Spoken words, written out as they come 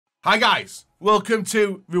Hi guys, welcome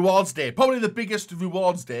to Rewards Day. Probably the biggest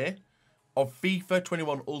Rewards Day of FIFA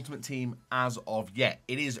 21 Ultimate Team as of yet.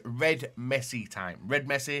 It is Red Messi time. Red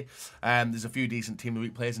Messi, there's a few decent Team of the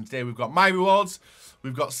Week players, and today we've got my rewards,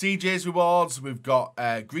 we've got CJ's rewards, we've got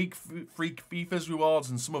Greek Freak FIFA's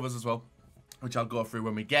rewards, and some others as well, which I'll go through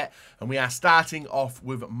when we get. And we are starting off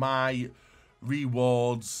with my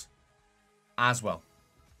rewards as well.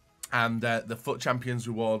 And the FUT Champions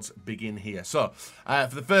rewards begin here. So, for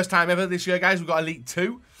the first time ever this year, guys, we've got Elite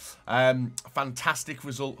 2. Fantastic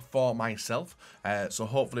result for myself. So,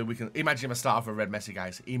 hopefully we can... Imagine if I start off with Red Messi,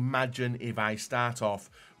 guys. Imagine if I start off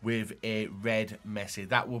with a Red Messi.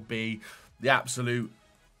 That would be the absolute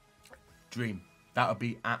dream. That would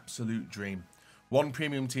be absolute dream. One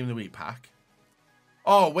Premium Team of the Week pack.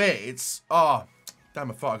 Oh, wait. It's... Oh,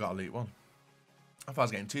 damn, I thought I got Elite 1. I thought I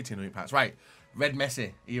was getting 2 Team of the Week packs. Right. Red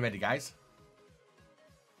Messi. Are you ready, guys?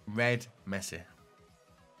 Red Messi.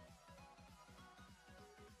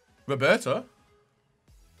 Roberto.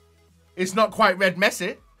 It's not quite Red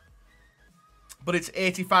Messi, but it's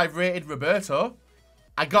 85 rated Roberto.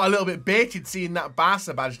 I got a little bit baited seeing that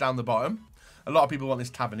Barca badge down the bottom. A lot of people want this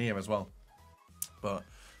Tavernier as well. But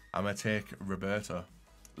I'm going to take Roberto.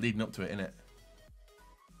 Leading up to it, innit?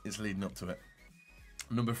 It's leading up to it.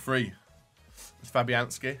 Number 3. It's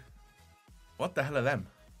Fabianski. What the hell are them?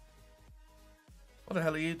 What the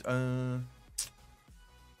hell are you?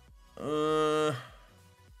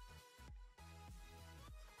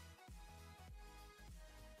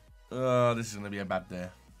 Oh, this is going to be a bad day.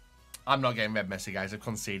 I'm not getting Red Messi, guys. I've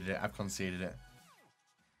conceded it. I've conceded it.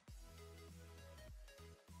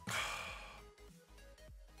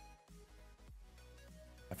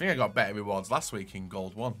 I think I got better rewards last week in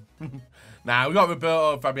Gold 1. Now, we got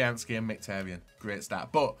Roberto, Fabianski, and Mkhitaryan. Great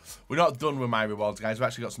start. But we're not done with my rewards, guys. We've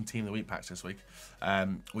actually got some Team of the Week packs this week,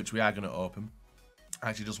 which we are going to open.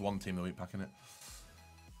 Actually, just one Team of the Week pack in it.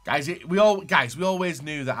 Guys, we always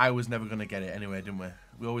knew that I was never going to get it anyway, didn't we?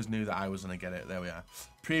 We always knew that I was going to get it. There we are.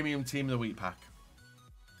 Premium Team of the Week pack.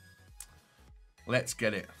 Let's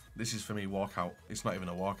get it. This is for me, walkout. It's not even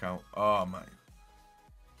a walkout. Oh, my.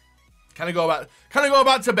 Can I go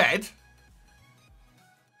back to bed?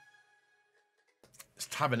 It's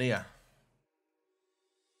Tavernier.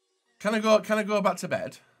 Can I go back to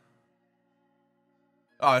bed?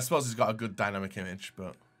 Oh, I suppose he's got a good dynamic image,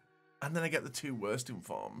 but... And then I get the 2 worst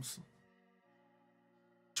informs.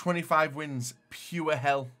 25 wins, pure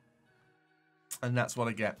hell. And that's what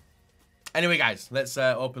I get. Anyway, guys, let's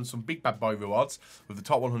open some big bad boy rewards with the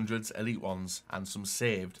top 100s, elite ones, and some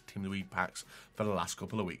saved Team of the Week packs for the last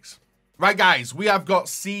couple of weeks. Right, guys, we have got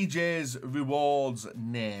CJ's rewards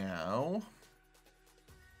now.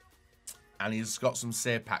 And he's got some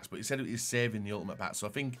save packs, but he said he's saving the ultimate pack. So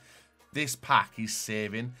I think this pack he's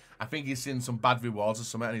saving. I think he's seen some bad rewards or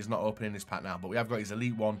something, and he's not opening this pack now. But we have got his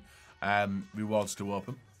Elite 1 rewards to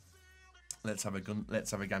open. Let's have a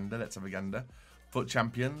gander. FUT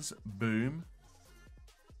Champions, boom.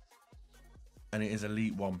 And it is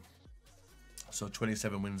Elite 1. So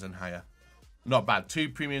 27 wins and higher. Not bad. 2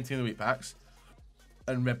 Premium Team of the Week packs.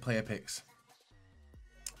 And red player picks.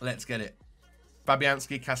 Let's get it.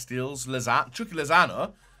 Fabianski, Castiles, Lazat. Chucky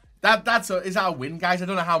Lozano. Is that a win, guys? I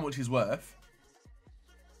don't know how much he's worth.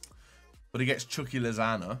 But he gets Chucky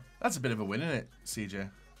Lozano. That's a bit of a win, isn't it,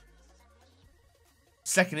 CJ?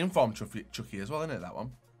 Second inform Chucky as well, isn't it, that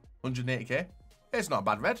one? 180k. It's not a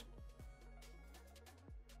bad red.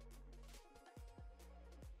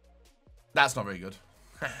 That's not very good.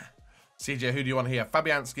 CJ, who do you want here?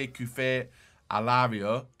 Fabianski, Couffet,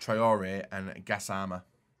 Alario, Traore, and Gassama.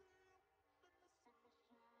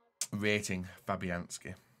 Rating,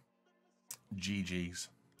 Fabianski. GG's.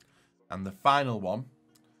 And the final one.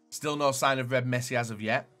 Still no sign of Red Messi as of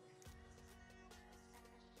yet.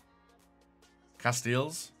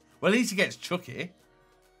 Castiles. Well, at least he gets Chucky.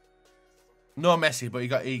 No Messi, but he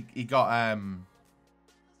got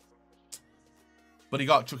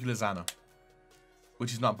Chucky Lozano.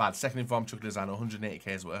 Which is not bad. Second inform, Chucky Lozano,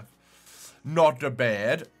 180k's worth. Not a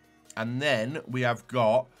bad. And then we have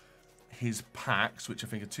got his packs, which I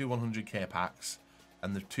think are 2 100k packs.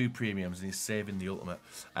 And the 2 premiums, and he's saving the ultimate.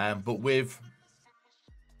 But with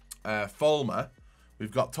Fulmer,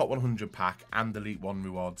 we've got top 100 pack and Elite 1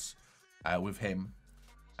 rewards with him.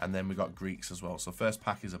 And then we got Greeks as well. So first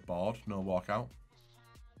pack is a board, no walkout.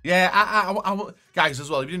 Yeah, guys, as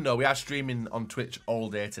well, if you didn't know, we are streaming on Twitch all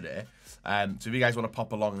day today. So if you guys want to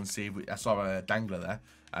pop along and see, I saw a dangler there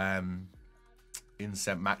in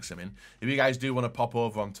St. Maximin. If you guys do want to pop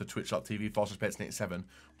over onto twitch.tv/Petsnate7,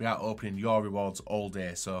 we are opening your rewards all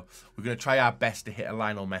day. So we're going to try our best to hit a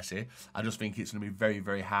Lionel Messi. I just think it's going to be very,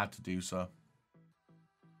 very hard to do so.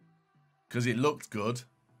 because it looked good,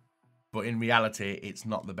 but in reality, it's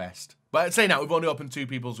not the best. But saying that, we've only opened 2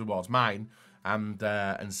 people's rewards, mine and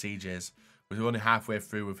CJ's. We're only halfway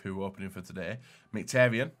through with who we're opening for today.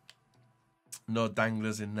 Mkhitaryan, no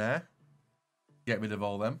danglers in there. Get rid of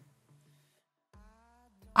all them.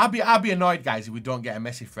 I'd be annoyed, guys, if we don't get a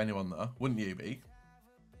Messi for anyone though. Wouldn't you be?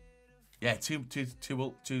 Yeah, what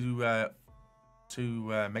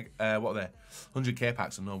are they? 100k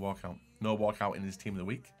packs and no walkout. No walkout in his team of the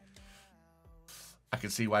week. I can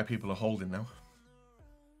see why people are holding now.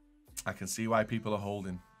 I can see why people are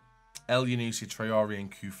holding. El Yunusi, Traore, and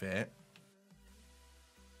Kufate.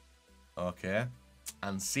 Okay.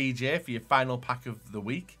 And CJ for your final pack of the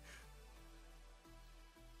week.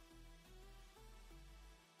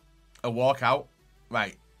 A walkout.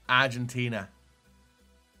 Right. Argentina.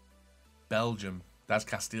 Belgium. That's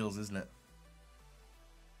Castiles, isn't it?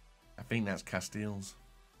 I think that's Castiles.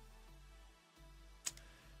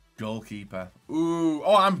 Goalkeeper. Ooh.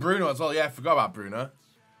 Oh, and Bruno as well. Yeah, I forgot about Bruno.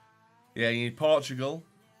 Yeah, you need Portugal.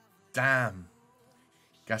 Damn.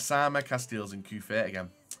 Gassama, Castiles, and Kufate again.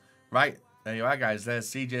 Right. There you are, guys. There's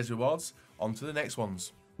CJ's rewards. On to the next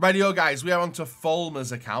ones. Rightio, guys. We are on to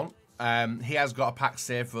Fulmer's account. He has got a pack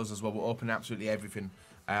saved for us as well. We'll open absolutely everything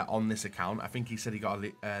on this account. I think he said he got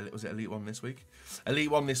was it Elite 1 this week?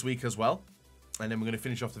 Elite 1 this week as well. And then we're going to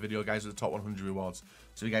finish off the video, guys, with the top 100 rewards.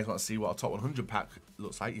 So if you guys want to see what a top 100 pack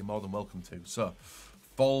looks like, you're more than welcome to. So,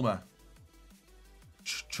 Fulmer.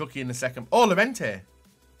 Chucky in the second. Oh, Levente.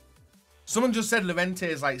 Someone just said Levente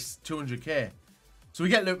is like 200k. So we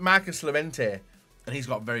get Marcus Levente, and he's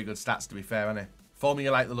got very good stats, to be fair, hasn't he? Fulmer, you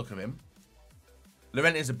like the look of him.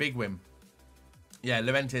 Levente is a big win. Yeah,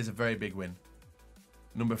 Levente is a very big win.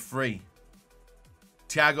 Number 3.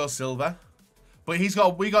 Thiago Silva. But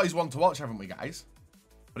we got his one to watch, haven't we, guys?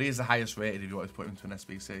 But he is the highest rated if you want to put him to an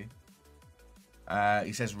SBC.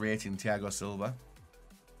 He says rating Thiago Silva.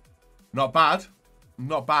 Not bad.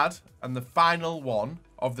 Not bad. And the final one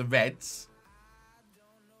of the Reds.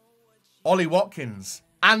 Ollie Watkins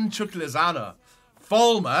and Chucky Lozano.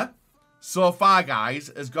 Fulmer, so far,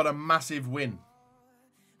 guys, has got a massive win.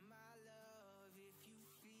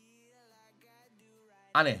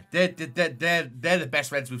 Annie, they're the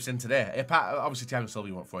best Reds we've seen today. Obviously, Thiago Silva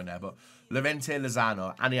you won't throw in there, but Levente,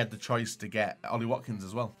 Lozano, and he had the choice to get Ollie Watkins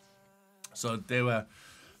as well. So they were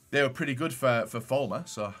pretty good for Fulmer.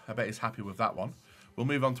 So I bet he's happy with that one. We'll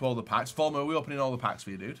move on to all the packs. Fulmer, we're opening all the packs for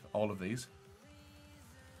you, dude. All of these,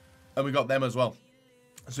 and we got them as well.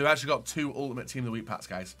 So we've actually got 2 Ultimate Team of the Week packs,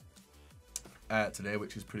 guys, today,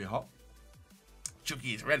 which is pretty hot.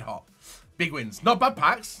 Chucky is red hot. Big wins, not bad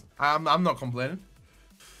packs. I'm not complaining.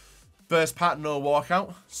 First pack, no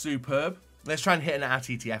walkout. Superb. Let's try and hit an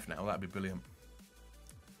RTTF now. That'd be brilliant.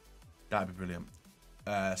 That'd be brilliant.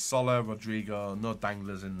 Sola, Rodrigo. No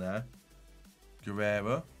danglers in there.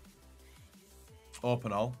 Guerrero.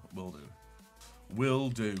 Open all. Will do. Will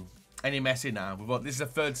do. Any Messi now? This is the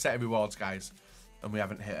 3rd set of rewards, guys. And we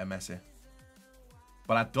haven't hit a Messi.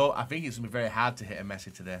 But I think it's going to be very hard to hit a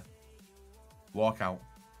Messi today. Walkout.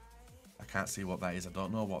 I can't see what that is. I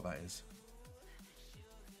don't know what that is.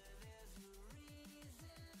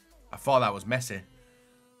 I thought that was Messi.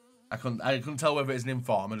 I couldn't tell whether it's an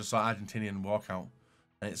inform. I just saw Argentinian walkout.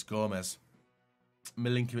 And it's Gomez.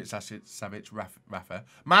 Milinkovic, Savic, Rafa.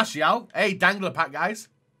 Martial. Hey, dangler pack, guys.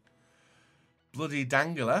 Bloody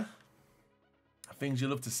dangler. Things you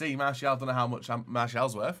love to see. Martial, don't know how much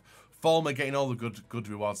Martial's worth. Fulmer getting all the good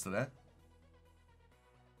rewards today.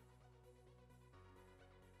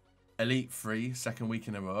 Elite 3, 2nd week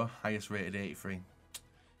in a row. Highest rated 83.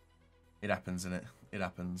 It happens, innit? It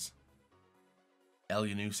happens. El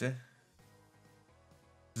Yunusi. There's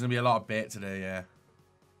going to be a lot of bait today, yeah.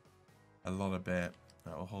 A lot of bait.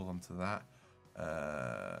 Right, we'll hold on to that.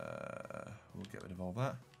 We'll get rid of all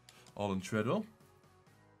that. All in Treadwell.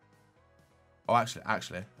 Oh, actually,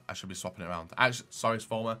 I should be swapping it around. Actually, sorry,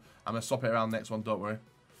 Fulmer. I'm going to swap it around next one, don't worry.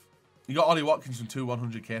 You got Ollie Watkins from 2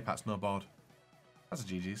 100k packs, no board. That's a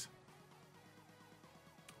GG's.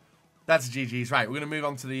 That's a GG's. Right, we're going to move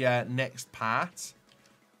on to the next part.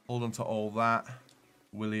 Hold on to all that.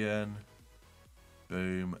 Willian.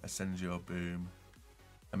 Boom. Asensio, boom.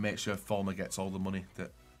 And make sure Fulmer gets all the money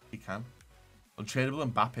that he can.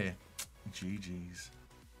 Untradeable Mbappe. GG's.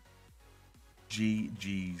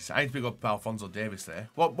 GG's. I need to pick up Alphonso Davies there.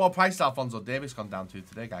 What price has Alphonso Davies gone down to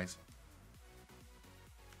today, guys?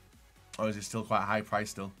 Or is it still quite a high price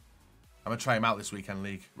still? I'm going to try him out this weekend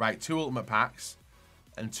league. Right, 2 ultimate packs.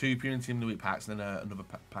 And 2 Premium Team of the Week packs. And then another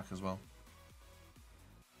pack as well.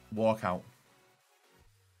 Walkout.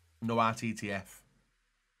 No RTTF.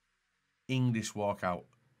 English walkout.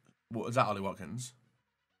 What is that, Ollie Watkins?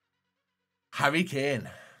 Harry Kane.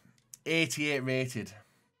 88 rated.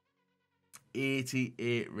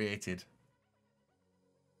 88 rated.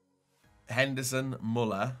 Henderson,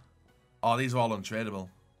 Muller. Oh, these are all untradeable.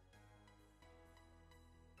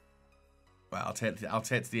 Right, I'll take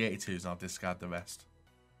to the 82s and I'll discard the rest.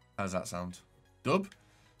 How does that sound? Dub?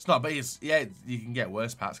 It's not, but yeah, you can get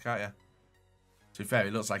worse packs, can't you? To be fair,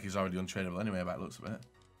 it looks like he's already untradeable anyway, by the looks of it.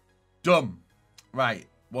 Dumb. Right,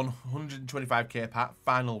 125k pack,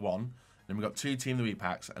 final one. Then we've got 2 Team of the Week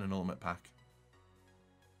packs and an Ultimate pack.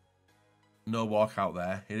 No walkout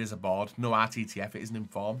there. It is a board. No RTTF. It isn't in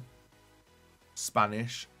form.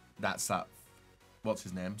 Spanish. That's that. What's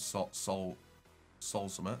his name? Sol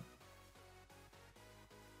Summit.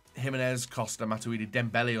 Jimenez, Costa, Matuidi,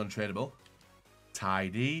 Dembele untradeable.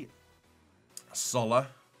 Tidy. Sola.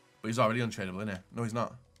 But he's already untradeable, isn't he? No, he's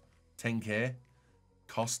not. 10k.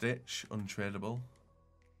 Kostic, untradeable.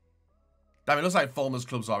 Damn, it looks like Fulmer's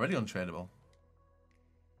club's already untradeable.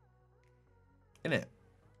 Innit?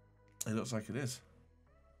 It looks like it is.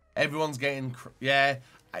 Everyone's getting... Yeah.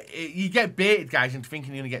 You get baited, guys, into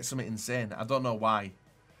thinking you're going to get something insane. I don't know why.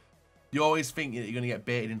 You always think that you're going to get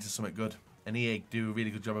baited into something good. And EA do a really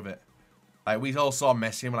good job of it. Like, we all saw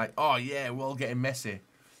Messi and we're like, oh, yeah, we're all getting Messi.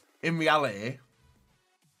 In reality...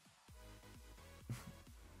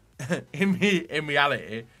 in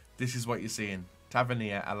reality, this is what you're seeing.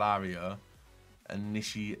 Tavernier, Alario, and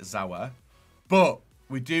Nishizawa. But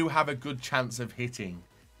we do have a good chance of hitting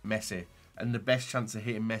Messi. And the best chance of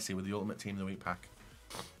hitting Messi with the Ultimate Team of the Week pack.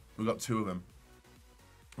 We've got 2 of them.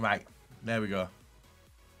 Right, there we go.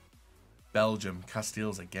 Belgium,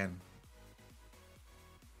 Castiles again.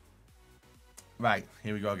 Right,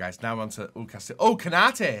 here we go, guys. Now we're on to... Oh, Castiles. Oh,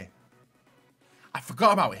 Kanate! I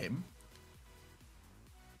forgot about him.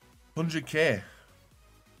 100k.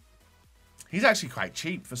 He's actually quite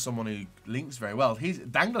cheap for someone who links very well. He's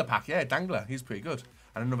Dangler pack, yeah, Dangler. He's pretty good.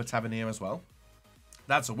 And another Tavernier as well.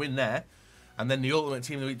 That's a win there. And then the Ultimate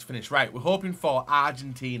Team of the Week to finish. Right, we're hoping for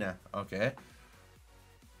Argentina. Okay.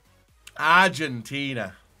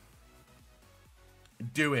 Argentina.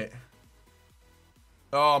 Do it.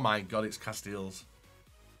 Oh my god, it's Castiles.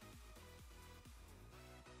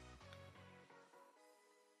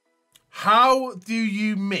 How do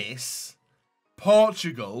you miss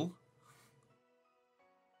Portugal?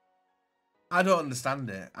 I don't understand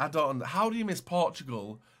it. How do you miss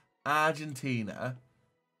Portugal, Argentina?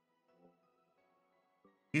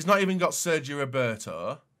 He's not even got Sergio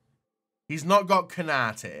Roberto. He's not got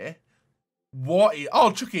Kanate. What is...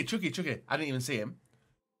 Oh, Chucky. I didn't even see him.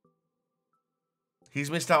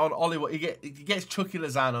 He's missed out on Oliver. He gets Chucky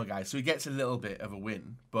Lozano, guys, so he gets a little bit of a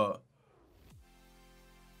win, but...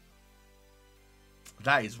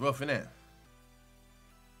 That is rough, isn't it?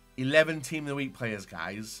 11 Team of the Week players,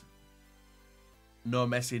 guys. No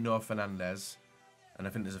Messi, no Fernandez. And I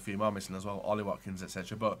think there's a few more missing as well. Ollie Watkins,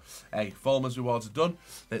 etc. But, hey, Fulmer's rewards are done.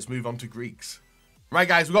 Let's move on to Greeks. Right,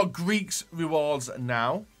 guys, we've got Greeks rewards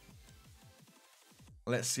now.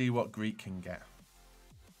 Let's see what Greek can get.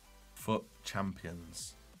 Foot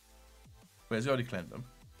champions. Wait, has he already claimed them?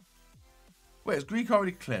 Wait, has Greek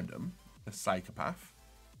already claimed them? The psychopath.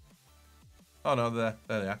 Oh, no, there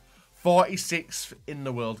they are. 46th in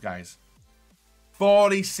the world, guys.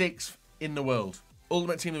 46th in the world.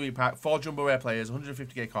 Ultimate Team of the Week pack. 4 Jumbo Rare players.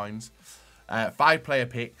 150k coins. 5 player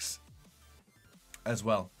picks as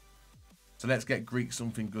well. So let's get Greek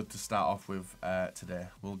something good to start off with today.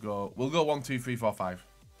 We'll go 1, 2, 3, 4, 5.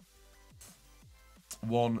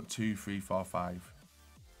 1, 2, 3, 4, 5.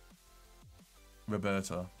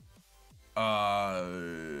 Roberto.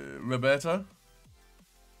 Roberto?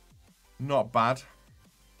 Not bad.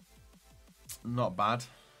 Not bad.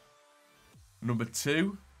 Number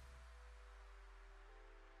 2.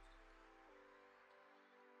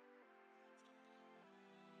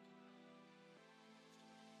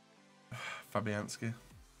 Fabianski.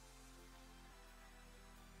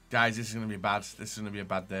 Guys, this is going to be bad. This is going to be a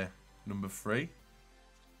bad day. Number 3.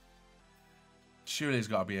 Surely it's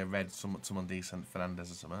got to be a red, someone decent.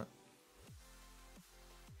 Fernandez or something.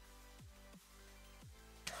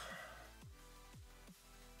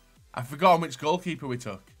 I've forgotten which goalkeeper we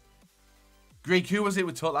took. Greek, who was it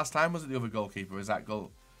we took last time? Was it the other goalkeeper? Is that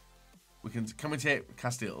goal? Can we take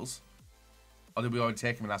Castiles? Or did we already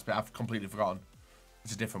take him in last bit? I've completely forgotten.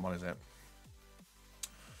 It's a different one, is it?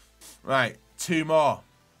 Right, 2 more.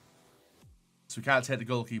 So we can't take the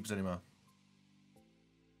goalkeepers anymore.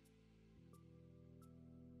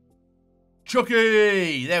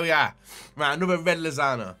 Chucky! There we are. Right, another red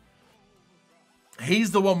Lozano.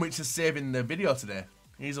 He's the one which is saving the video today.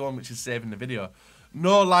 He's the one which is saving the video.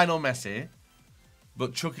 No Lionel Messi,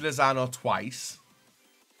 but Chucky Lozano twice.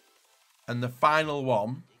 And the final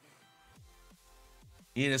one.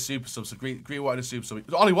 He need a super sub. So Greek wanted a super sub.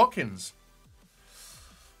 Ollie Watkins.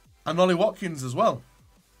 And Ollie Watkins as well.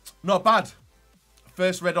 Not bad.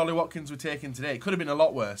 First red Ollie Watkins we're taking today. It could have been a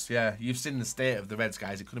lot worse. Yeah, you've seen the state of the Reds,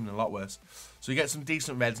 guys. It could have been a lot worse. So you get some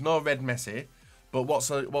decent Reds. No red Messi. But what's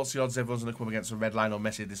the odds everyone's going to come against a red line on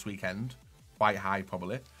Messi this weekend? Quite high,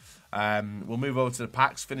 probably. We'll move over to the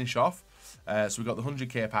packs, finish off. So we've got the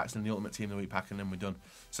 100k packs and the Ultimate Team of the Week pack, and then we're done.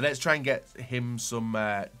 So let's try and get him some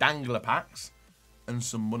dangler packs and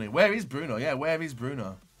some money. Where is Bruno? Yeah, where is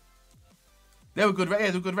Bruno? They were good.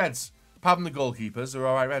 Yeah, they were good Reds. Apart from the goalkeepers, they're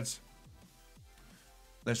all right Reds.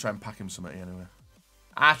 Let's try and pack him something anyway.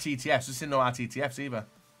 RTTFs. We've seen no RTTFs either.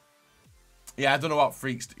 Yeah, I don't know what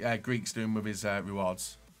Greek's doing with his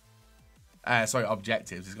rewards. Sorry,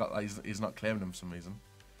 objectives. He's not claiming them for some reason.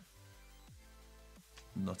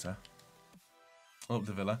 Nutter. Up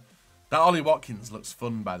the Villa. That Ollie Watkins looks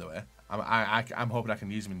fun, by the way. I'm hoping I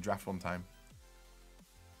can use him in draft one time.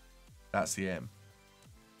 That's the aim.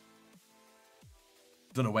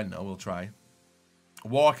 Don't know when though. We'll try.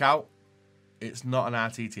 Walkout. It's not an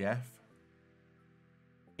RTTF.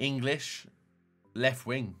 English. Left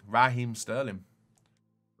wing. Raheem Sterling.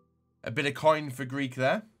 A bit of coin for Greek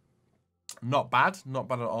there. Not bad. Not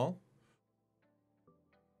bad at all.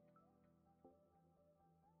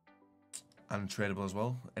 And tradable as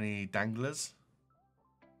well. Any danglers?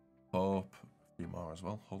 Hope. A few more as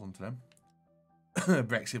well. Hold on to them.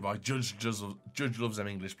 Brexit boy. Judge loves them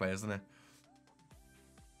English players, doesn't he?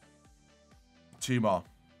 2 more.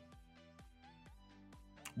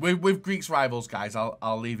 With Greek's rivals, guys,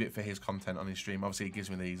 I'll leave it for his content on his stream. Obviously, he gives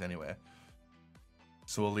me these anyway.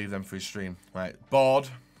 So we'll leave them for his stream. Right. Board.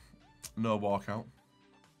 No walkout.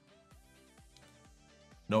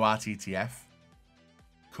 No RTTF.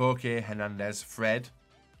 Koke, Hernandez, Fred.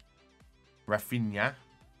 Rafinha.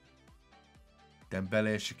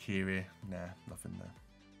 Dembele, Shaqiri. Nah, nothing there.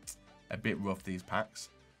 A bit rough, these packs.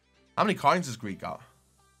 How many coins has Greek got?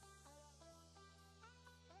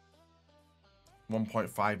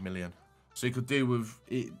 1.5 million. So he could do with,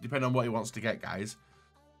 depending on what he wants to get, guys,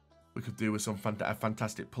 we could do with some a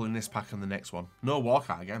fantastic pulling this pack and the next one. No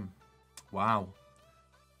walkout again. Wow.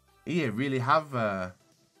 EA really have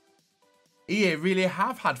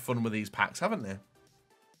had fun with these packs, haven't they?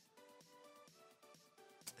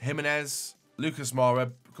 Jimenez, Lucas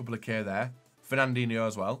Moura, a couple of K there. Fernandinho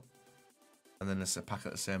as well. And then there's a pack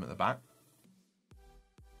at the same at the back.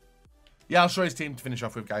 Yeah, I'll show his team to finish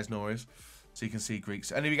off with, guys. No worries. So you can see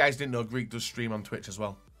Greeks. Any of you guys didn't know, Greek does stream on Twitch as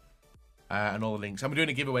well. And all the links. And we're doing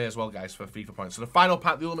a giveaway as well, guys, for FIFA points. So the final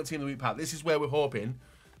pack, the Ultimate Team of the Week pack. This is where we're hoping.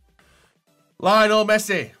 Lionel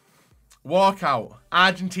Messi. Walkout.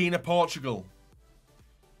 Argentina, Portugal.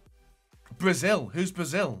 Brazil. Who's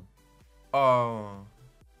Brazil? Oh.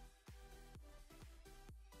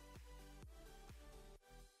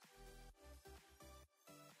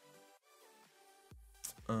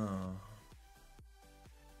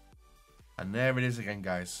 And there it is again,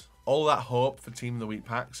 guys. All that hope for Team of the Week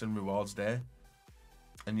packs and rewards day.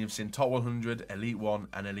 And you've seen Top 100, Elite 1,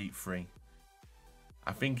 and Elite 3.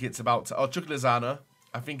 I think it's about... Oh, Chuck Lozano.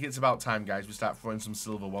 I think it's about time, guys, we start throwing some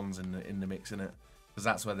silver ones in the mix, innit? Because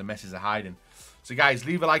that's where the messes are hiding. So, guys,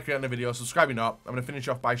 leave a like on the video. Subscribe if not. I'm going to finish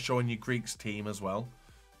off by showing you Greek's team as well.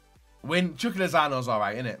 Chuck Lozano's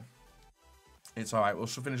alright, innit? It's alright. We'll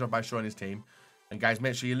finish off by showing his team. And guys,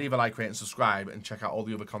 make sure you leave a like, rate, and subscribe, and check out all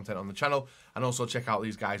the other content on the channel, and also check out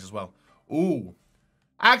these guys as well. Ooh,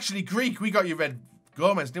 actually, Greek, we got you Red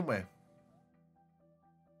Gomez, didn't we? And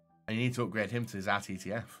you need to upgrade him to his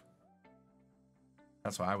RTTF.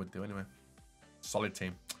 That's what I would do anyway. Solid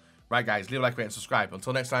team. Right, guys, leave a like, rate, and subscribe.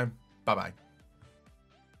 Until next time, bye bye.